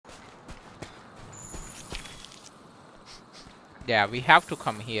Yeah, we have to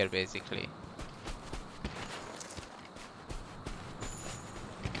come here basically.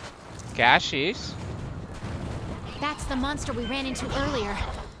 Caches? That's the monster we ran into earlier.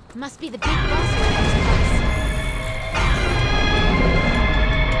 Must be the big boss around this place.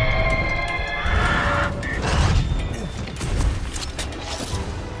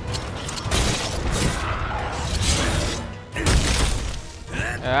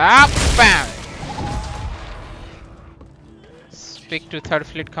 Ah, bam! Speak to 3rd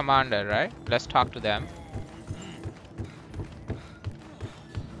Fleet Commander, right? Let's talk to them.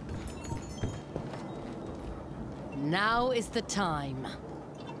 Now is the time.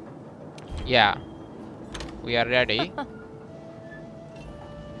 Yeah, we are ready.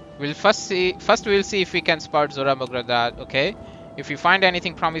 We'll first we'll see if we can spot Zora Mograda, okay? If we find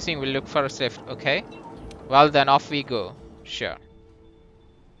anything promising, we'll look for a safe, okay? Well then, off we go. Sure.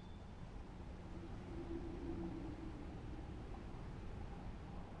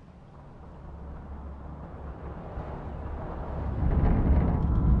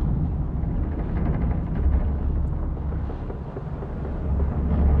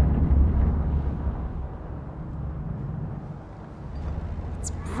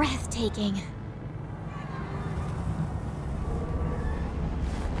 It's breathtaking.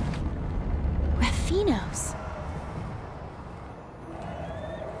 Raffinos.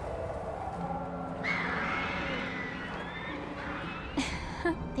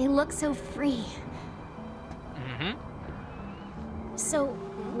 They look so free. Mm-hmm. So,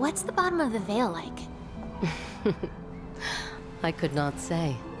 what's the bottom of the Vale like? I could not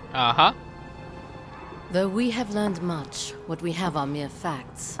say. Uh-huh. Though we have learned much, what we have are mere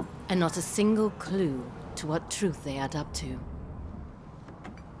facts, and not a single clue to what truth they add up to.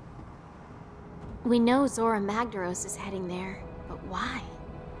 We know Zora Magdaros is heading there, but why?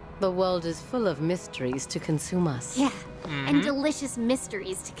 The world is full of mysteries to consume us. Yeah, and delicious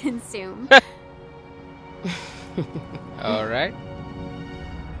mysteries to consume. All right.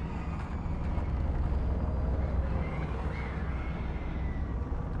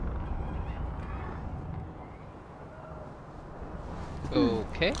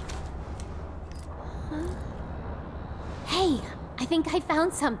 Okay. Hey, I think I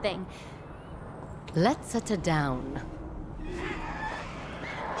found something. Let's set her down.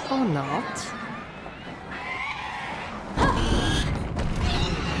 Or not.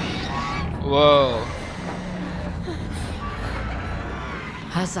 Whoa.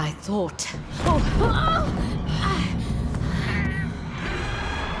 As I thought.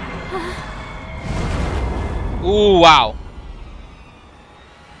 Ooh, wow.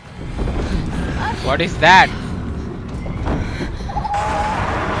 What is that?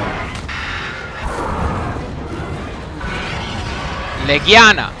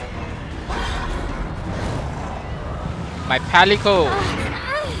 Legiana. My Palico.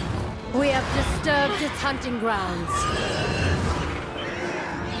 We have disturbed its hunting grounds.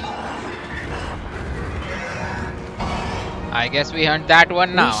 I guess we hunt that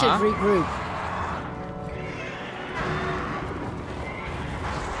one now, We should huh? regroup.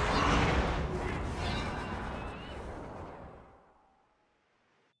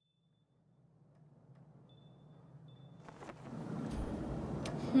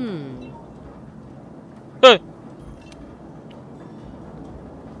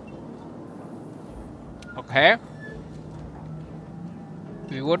 Okay.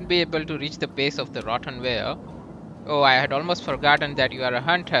 We won't be able to reach the base of the Rotten Vale. Oh, I had almost forgotten that you are a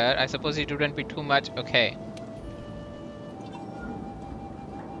hunter. I suppose it wouldn't be too much. Okay.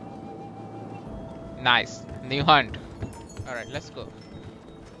 Nice. New hunt. Alright, let's go.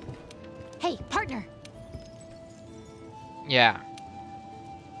 Hey, partner. Yeah.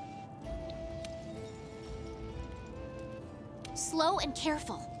 Slow and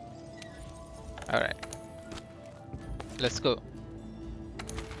careful. Alright. Let's go.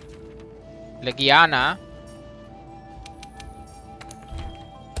 Legiana.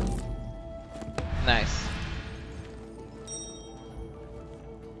 Nice.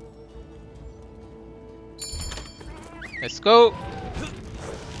 Let's go.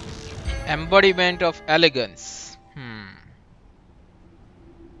 Embodiment of Elegance.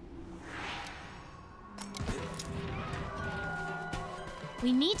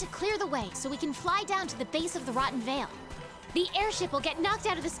 We need to clear the way so we can fly down to the base of the Rotten Vale. The airship will get knocked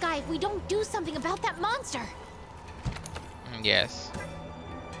out of the sky if we don't do something about that monster. Yes.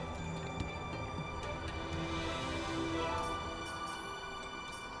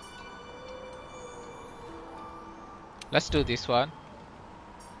 Let's do this one.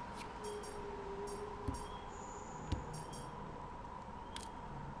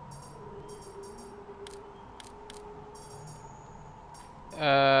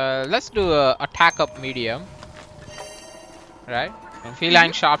 Let's do a attack up medium. Right?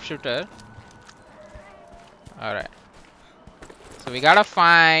 Feline sharpshooter. Alright. So we gotta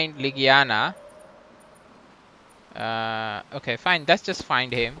find Legiana. Okay, fine. Let's just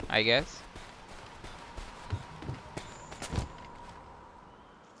find him, I guess.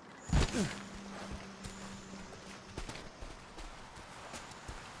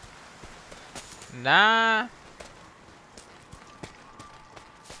 Nah.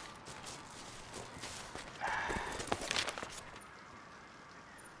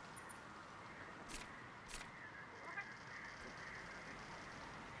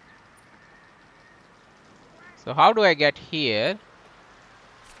 So how do I get here?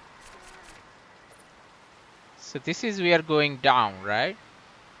 So this is we are going down, right?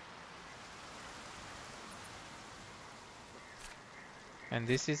 And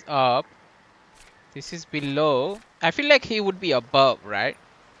this is up. This is below. I feel like he would be above, right?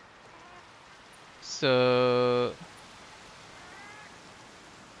 So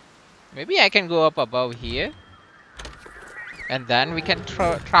maybe I can go up above here. And then we can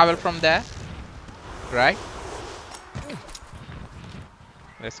travel from there. Right?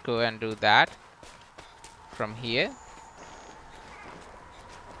 Let's go and do that from here.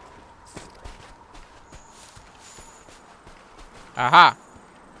 Aha!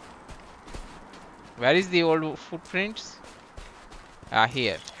 Where is the old footprints? Ah,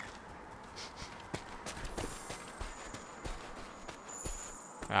 here.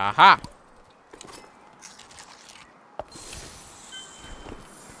 Aha!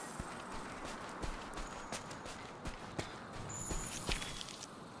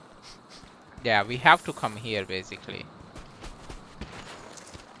 Yeah, we have to come here basically.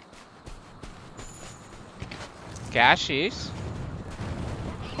 Caches.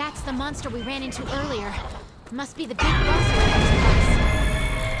 That's the monster we ran into earlier. Must be the big boss we're into.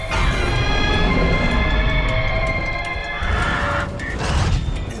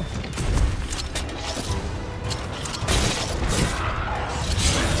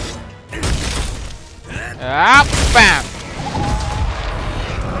 Ah, bam!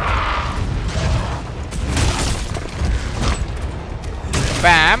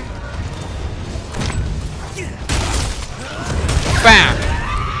 Bam! Bam!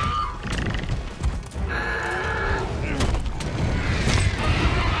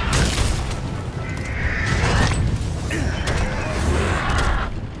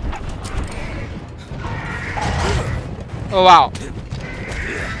 Oh wow!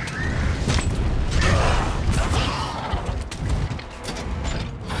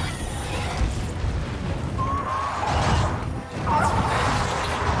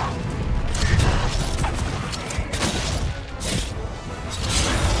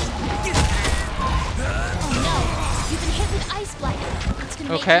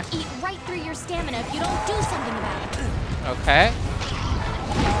 Okay. Eat right through your stamina if you don't do something about it. Okay.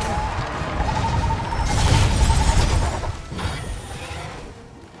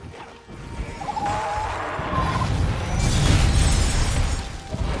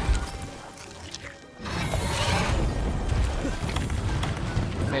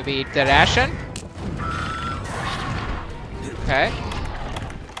 Maybe eat the ration. Okay.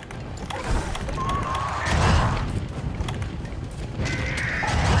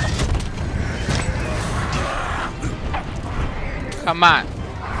 Come on.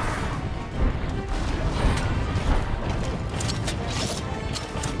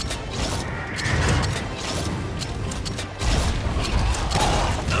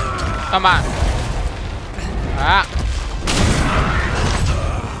 Come on. Ah.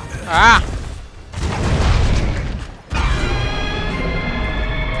 Ah.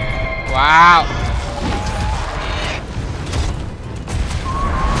 Wow.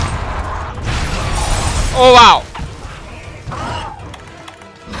 Oh wow.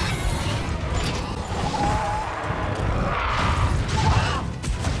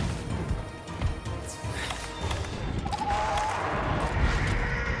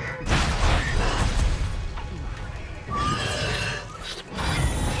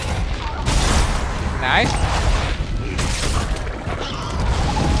 Nice.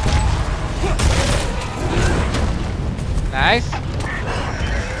 Nice.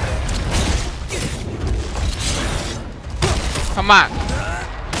 Come on.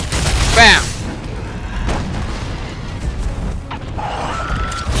 Bam.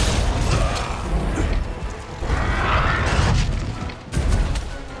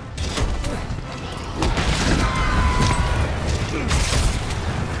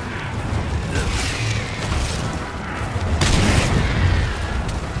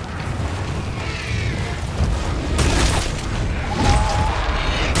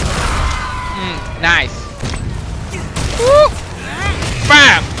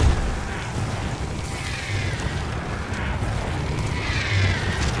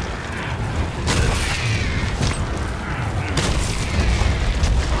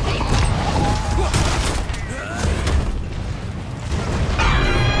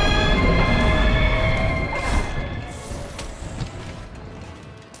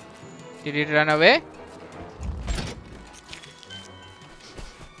 Did it run away?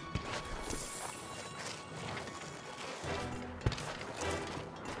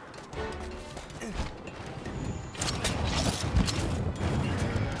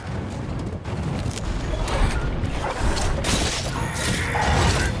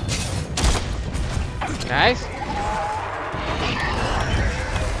 Nice.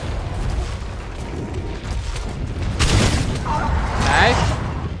 Nice.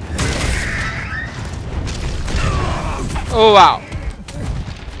 Oh wow.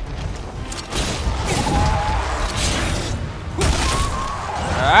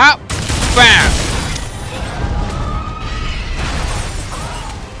 Ah, bam.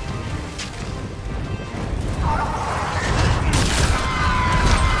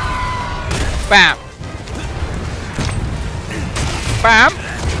 Bam. Bam.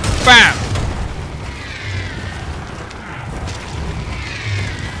 Bam.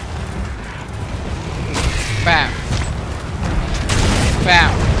 Bam.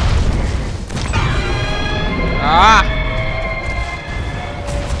 Bam. Ah.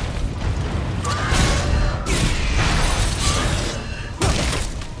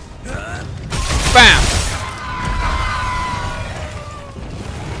 Bam.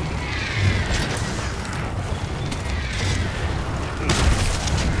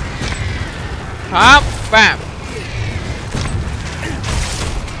 Hop. Bam.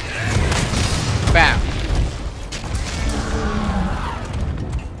 Bam.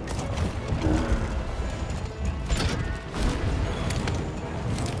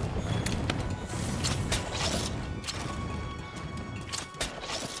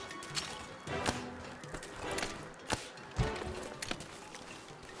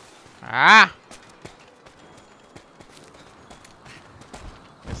 Ah.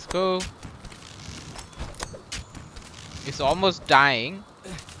 Let's go. It's almost dying.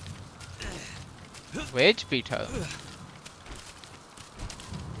 Wage beetle.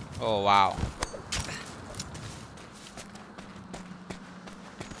 Oh wow.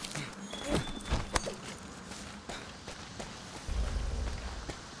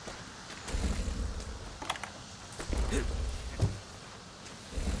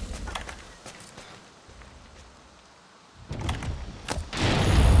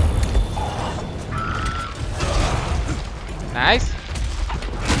 Nice.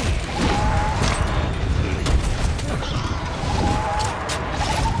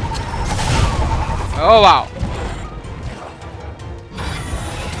 Oh wow.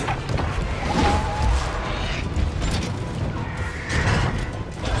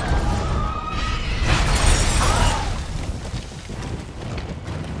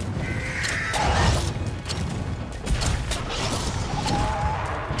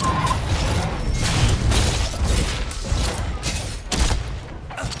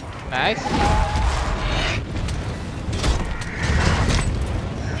 Nice.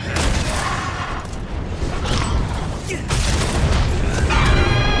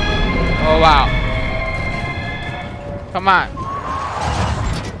 Oh wow. Come on.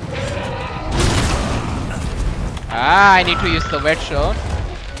 Ah, I need to use the wet shot.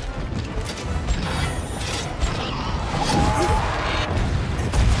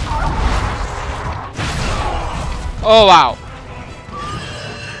 Oh wow.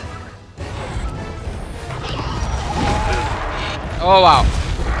 Oh wow.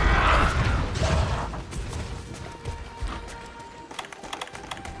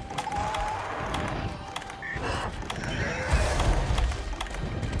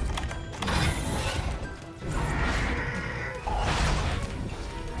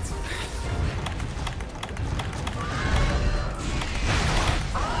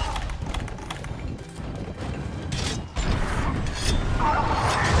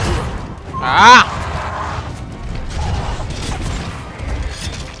 Ah!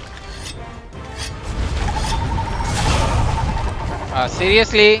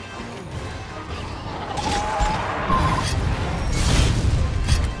 Seriously?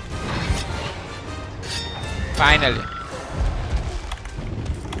 Finally.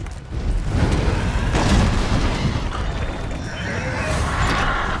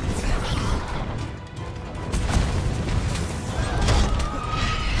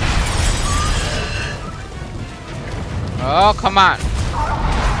 Oh, come on.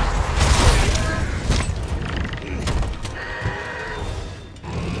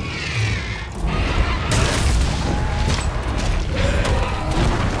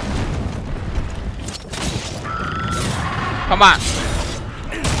 Come on.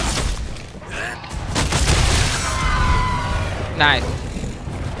 Nice.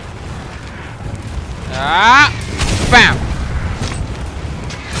 Ah, bam.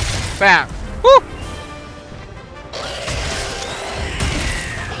 Bam! Woo!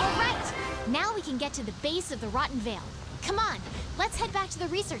 Alright! Now we can get to the base of the Rotten Vale. Come on, let's head back to the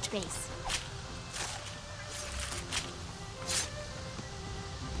research base.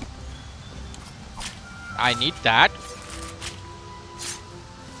 I need that.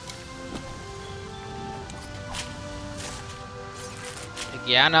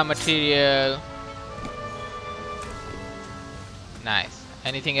 Legiana material. Nice.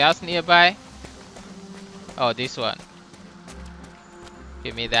 Anything else nearby? Oh, this one.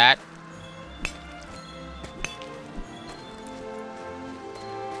 Give me that.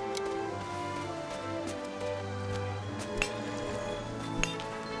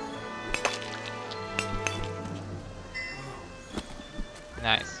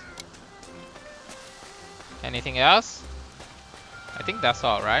 Nice. Anything else? I think that's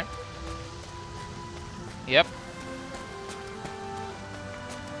all, right? Yep.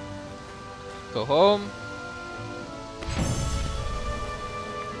 Go home.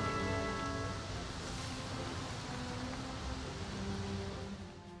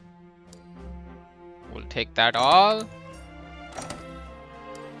 We'll take that all.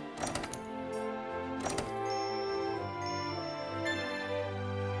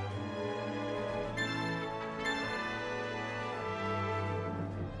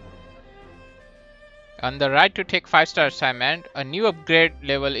 On the right to take 5-star assignment, a new upgrade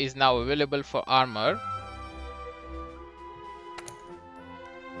level is now available for armor.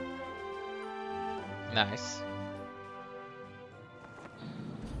 Nice.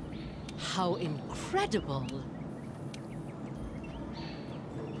 How incredible!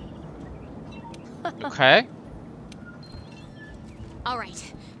 Okay.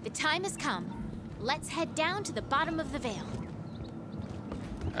 Alright, the time has come. Let's head down to the bottom of the Vale.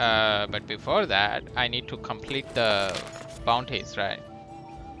 But before that, I need to complete the bounties, right?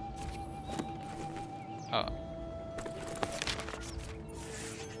 Oh.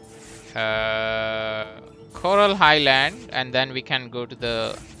 Coral Highland, and then we can go to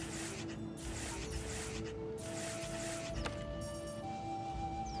the...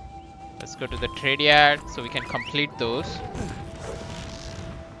 Let's go to the trade yard so we can complete those.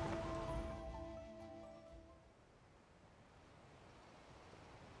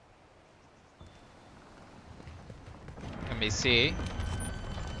 Let me see.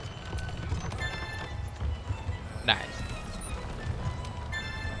 Nice.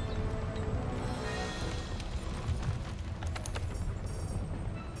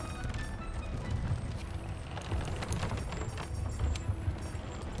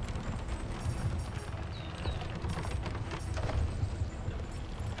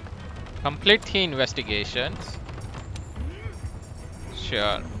 Complete the investigations.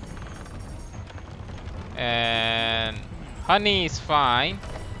 Sure. And honey is fine.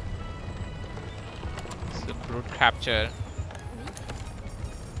 So brute capture.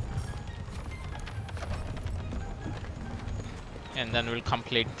 And then we'll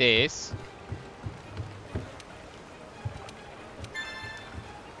complete this.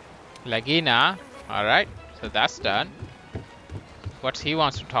 Legiana. Alright, so that's done. What he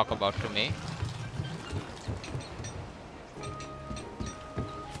wants to talk about to me.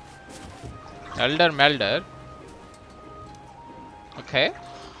 Elder Melder. Okay.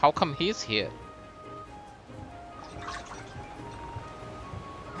 How come he's here?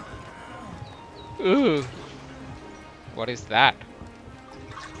 Ooh. What is that?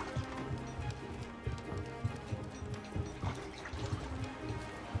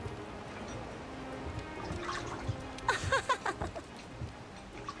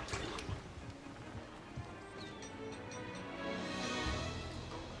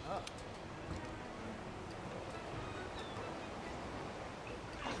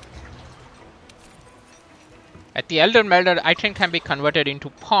 At the Elder Melder, item can be converted into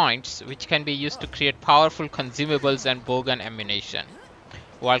points, which can be used to create powerful consumables and bogan ammunition.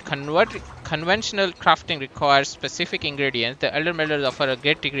 While conventional crafting requires specific ingredients, the Elder Melders offer a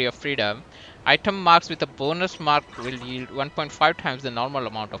great degree of freedom. Item marks with a bonus mark will yield 1.5 times the normal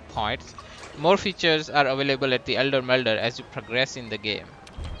amount of points. More features are available at the Elder Melder as you progress in the game.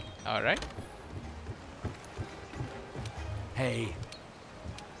 Alright. Hey.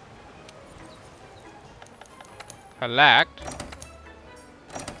 Collect.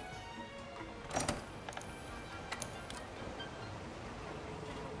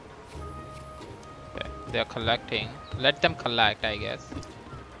 Okay, they're collecting. Let them collect, I guess.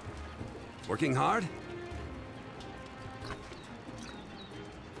 Working hard?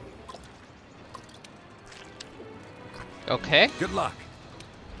 Okay. Good luck.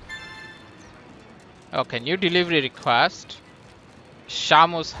 Okay, new delivery request.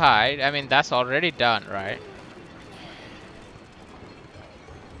 Shamu's hide. I mean, that's already done, right?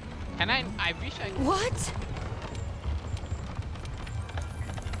 Can I wish I could. What?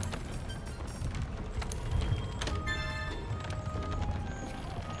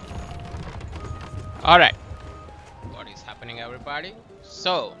 Alright. What is happening, everybody?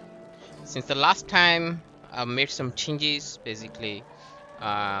 So, since the last time I made some changes, basically,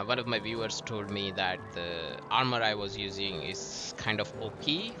 one of my viewers told me that the armor I was using is kind of OP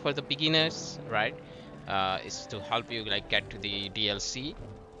for the beginners, right? Is to help you like get to the DLC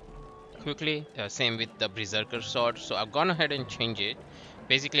quickly. Same with the Berserker sword. So I've gone ahead and changed it.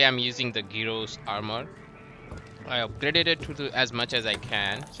 Basically, I'm using the Gyro's armor. I upgraded it to as much as I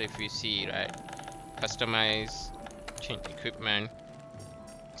can. So if you see, right, customize, change equipment.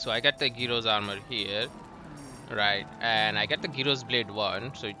 So I got the Gyro's armor here, right, and I got the Gyro's blade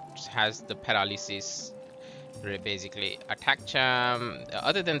 1, so it has the paralysis, basically attack charm.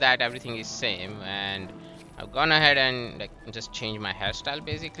 Other than that, everything is same, and I've gone ahead and like just changed my hairstyle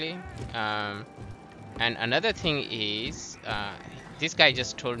basically. And another thing is, this guy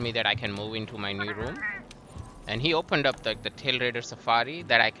just told me that I can move into my new room, and he opened up the Tail Raider Safari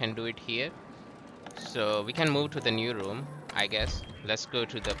that I can do it here. So we can move to the new room, I guess. Let's go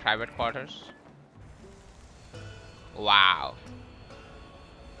to the private quarters. Wow.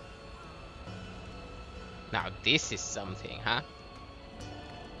 Now this is something, huh?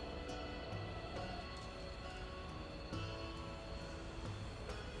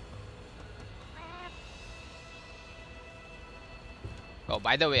 Oh,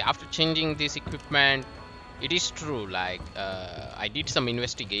 by the way, after changing this equipment, it is true, like I did some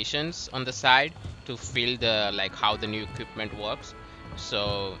investigations on the side to feel the like how the new equipment works.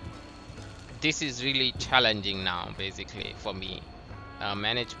 So this is really challenging now basically for me.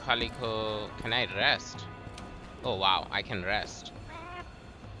 Manage Palico. Can I rest? Oh wow, I can rest.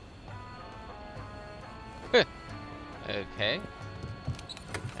 Okay,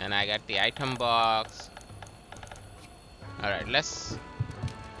 and I got the item box. Alright, let's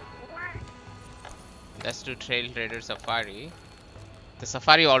do Trail Raider Safari. The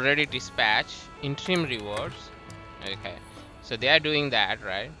Safari already dispatched interim rewards. Okay, so they are doing that,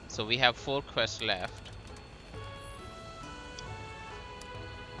 right? So we have 4 quests left.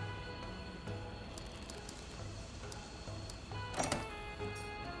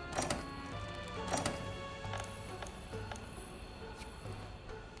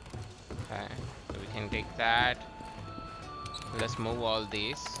 Okay, so we can take that. Let's move all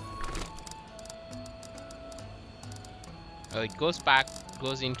these. Oh, it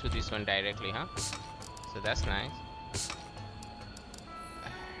goes into this one directly, huh? So that's nice.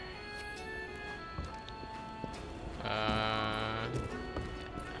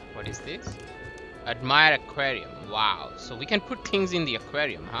 What is this? Admire aquarium. Wow. So we can put things in the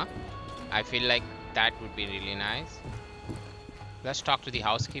aquarium, huh? I feel like that would be really nice. Let's talk to the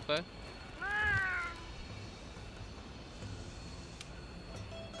housekeeper.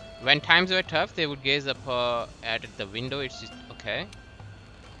 When times were tough, they would gaze up at the window. It's just okay.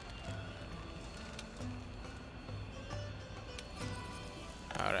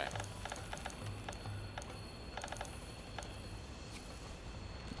 All right.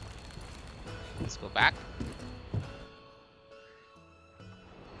 Let's go back.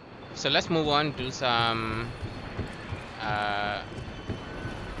 So let's move on. Do some.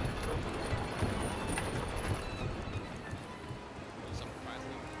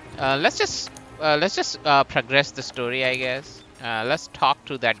 Let's just progress the story, I guess. Let's talk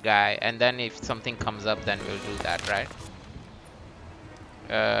to that guy, and then if something comes up, then we'll do that, right?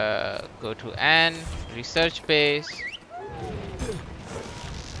 Go to N, research base.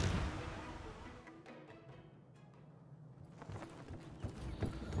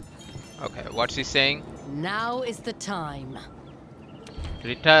 Okay, what's he saying? Now is the time.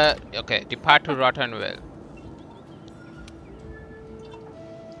 Return. Okay, depart to Rotten Vale.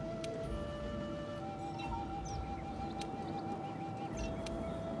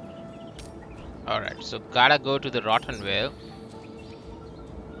 Alright, so gotta go to the Rotten Vale.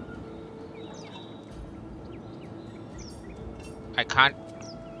 I can't.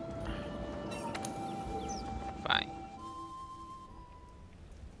 Fine.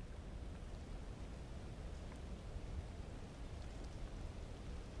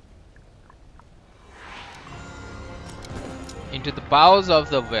 Into the bowels of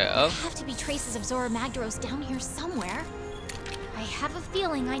the well. There have to be traces of Zora Magdaros down here somewhere. I have a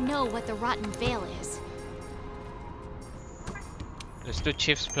feeling I know what the Rotten Vale is. Let's do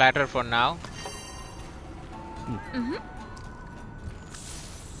Chief's platter for now.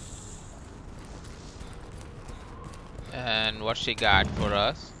 And what she got for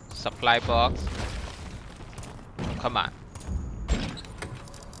us? Supply box. Come on.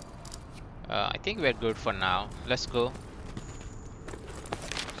 I think we're good for now. Let's go.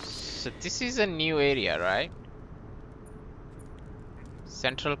 So this is a new area, right?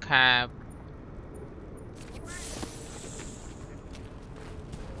 Central camp.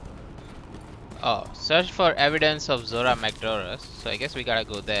 Oh, search for evidence of Zora Magdoros. So I guess we gotta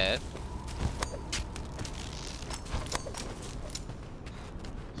go there.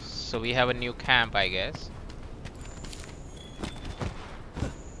 So we have a new camp, I guess.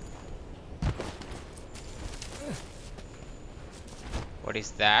 What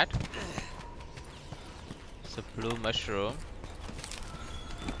is that? It's a blue mushroom.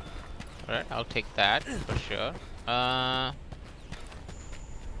 Alright, I'll take that for sure.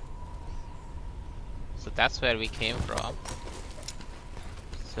 So that's where we came from.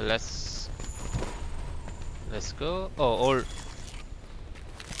 So let's go. Oh, old.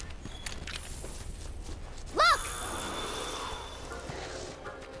 Look!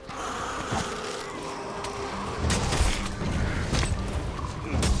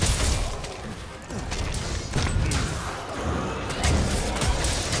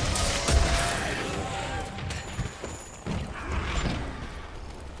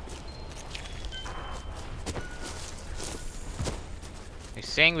 He's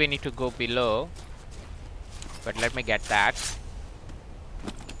saying we need to go below, but let me get that.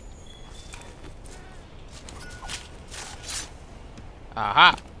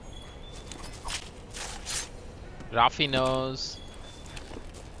 Aha! Raffinos.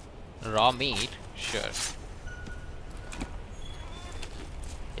 Raw meat? Sure.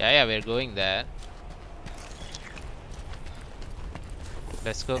 Yeah, we're going there.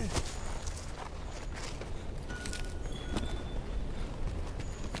 Let's go.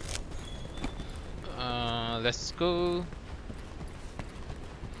 Let's go.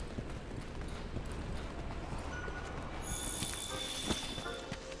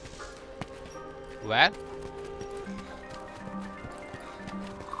 Where?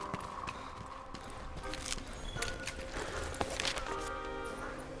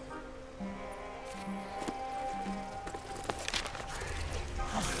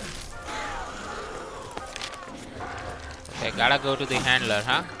 Okay, gotta go to the handler,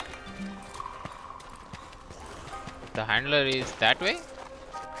 huh? The handler is that way?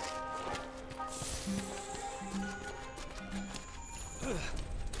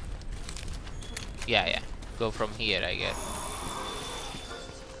 Yeah. Go from here, I guess.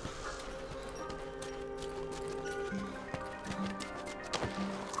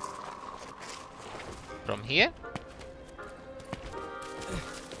 From here?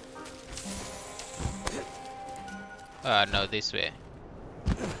 No, this way.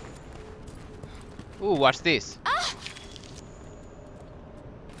 Ooh, what's this?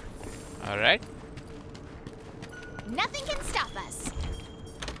 Alright. Nothing can stop us.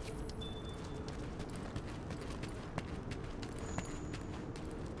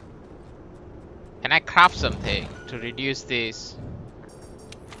 Can I craft something to reduce this?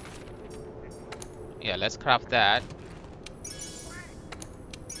 Yeah, let's craft that.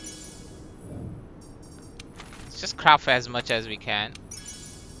 Let's just craft as much as we can.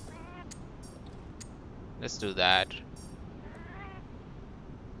 Let's do that.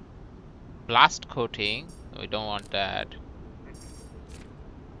 Blast coating. We don't want that.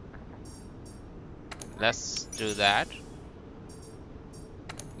 Let's do that.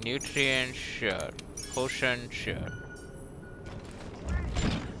 Nutrient, sure. Potion, sure.